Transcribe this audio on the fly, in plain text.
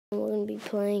We're going to be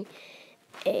playing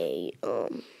a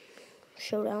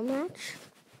showdown match.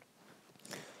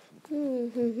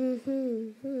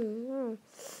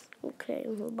 Okay,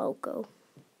 we're about go.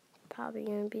 Probably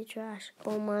going to be trash.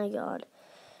 Oh my god.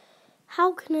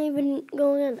 How can I even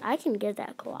go in? I can get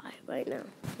that Kawhi right now.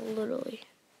 Literally.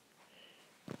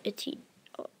 It's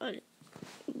but I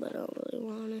don't really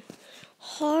want it.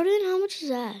 Harden? How much is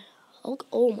that?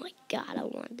 Oh my god, I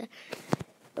want that.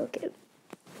 Okay.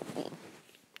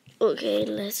 Okay,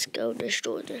 let's go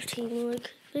destroy their team really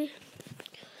quickly.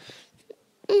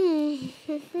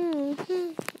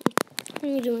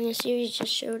 I'm doing a series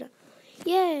just Showdown.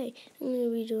 Yay! I'm going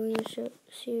to be doing a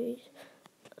series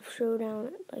of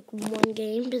Showdown, like one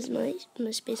game, because my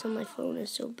space on my phone is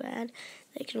so bad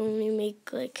that I can only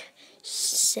make like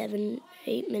 7-8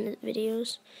 minute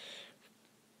videos.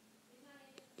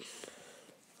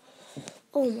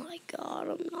 Oh my god,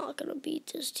 I'm not going to beat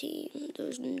this team.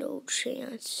 There's no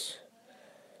chance.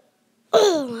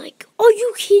 Oh my god, are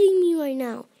you kidding me right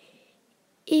now?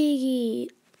 Iggy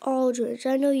Aldridge,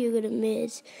 I know you're going to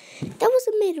miss. That was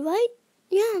a mid, right?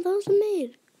 Yeah, that was a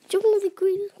mid. It's one of the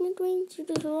greatest mid-range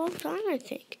shooters of all time, I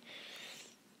think.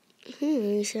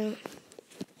 So,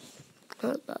 I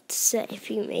was about to say, if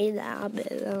he made that,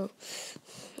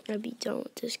 I'd be done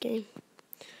with this game.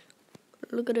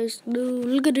 Look at this dude.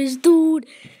 Look at this dude.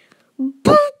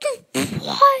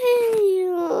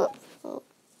 Oh,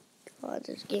 God,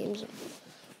 this game's...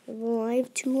 I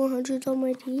have 200s on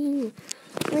my team.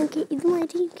 Even my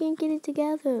team can't get it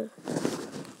together.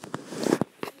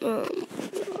 Oh,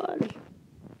 God.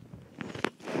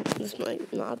 This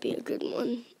might not be a good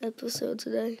episode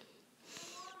today.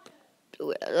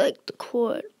 I like the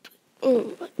court.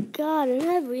 Oh, my God, and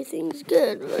everything's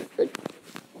good.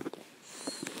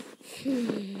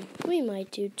 We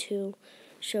might do 2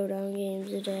 showdown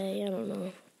games a day. I don't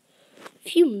know.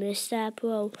 If you missed that,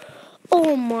 bro...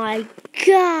 Oh my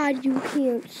god, you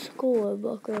can't score,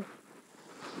 Booker.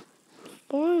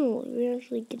 Finally, we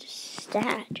actually get a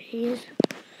stat. Jeez.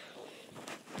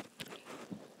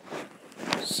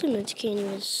 Simmons can't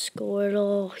even score at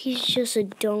all. He's just a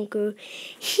dunker.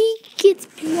 He gets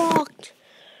blocked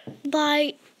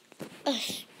by a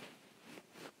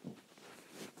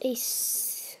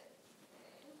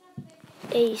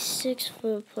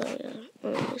 6-foot player.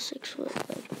 Or a 6-foot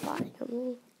body.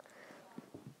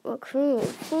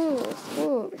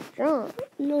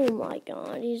 No, my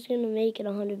god, he's gonna make it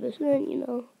 100%, you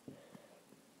know.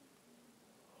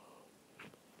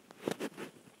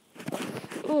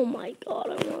 Oh my god,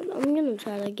 I'm gonna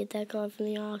try to get that card from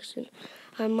the auction.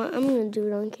 I'm gonna do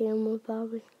it on camera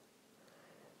probably.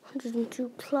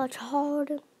 102 clutch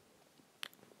Harden.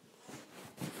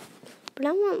 But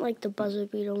I want like the buzzer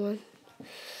beater one.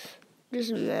 Just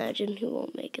imagine he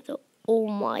won't make it though. Oh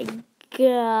my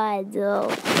god, though.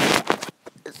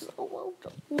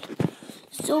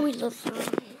 So we love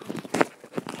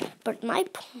but my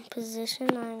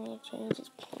position, I need to change this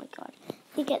point guard.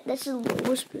 This is the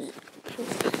lowest position.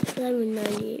 I have a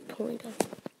 98 point guard.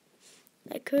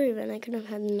 I could have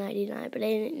had 99, but I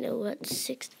didn't know what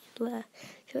 60 left.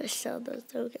 So I sell those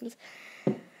tokens.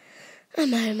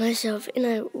 I'm mad at myself, and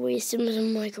I wasted some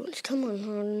of my coins. Come on,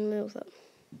 Harden, move up.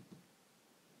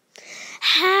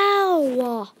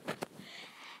 How?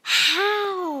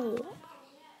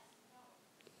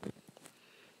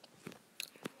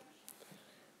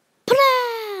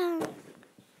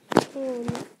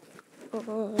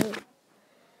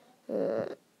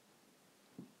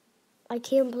 I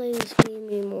can't play this game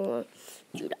anymore.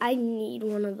 Dude, I need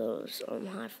one of those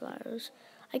high flyers.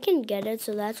 I can get it,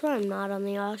 so that's why I'm not on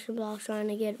the auction block trying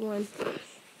to get one.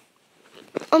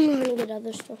 I'm going to get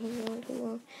other stuff on the auction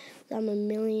block. I'm a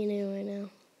millionaire right now.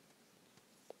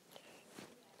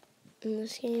 In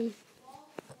this game.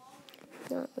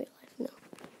 Not in real life, no.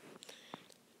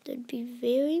 That'd be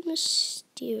very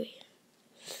mysterious.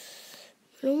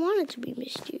 I don't want it to be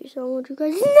mysterious. I want you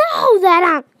guys to know that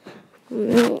I'm...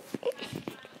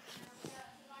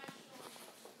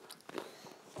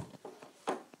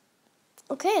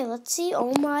 Okay, let's see.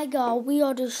 Oh my god, we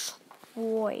are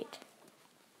destroyed.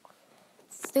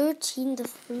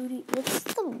 13-30. That's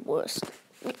the worst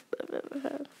I've ever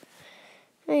had.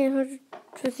 Hey,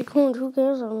 150 coins. Who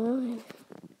cares? I'm really...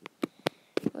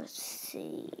 Let's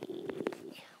see.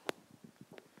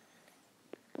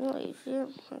 Oh, you see it?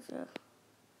 Okay.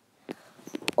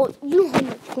 Oh, you know how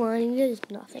much coin it is?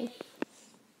 Nothing.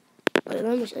 Wait,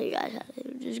 let me show you guys how to do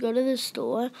it. Just go to the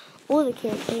store or the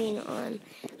campaign on.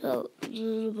 So,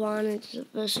 LeBron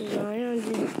versus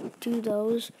Zion. Do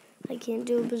those. I can't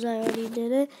do it because I already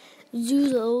did it. Do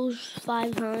those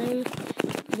 5 times.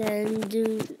 Then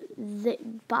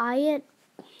buy it.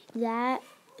 That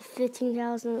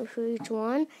 15,000 for each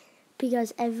one,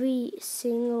 because every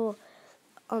single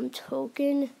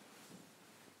token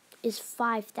is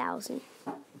 5,000.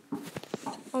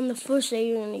 On the first day,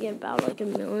 you're gonna get about like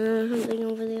 1 million or something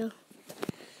over there,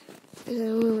 and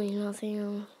then really nothing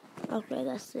else. Okay,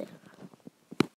 that's it.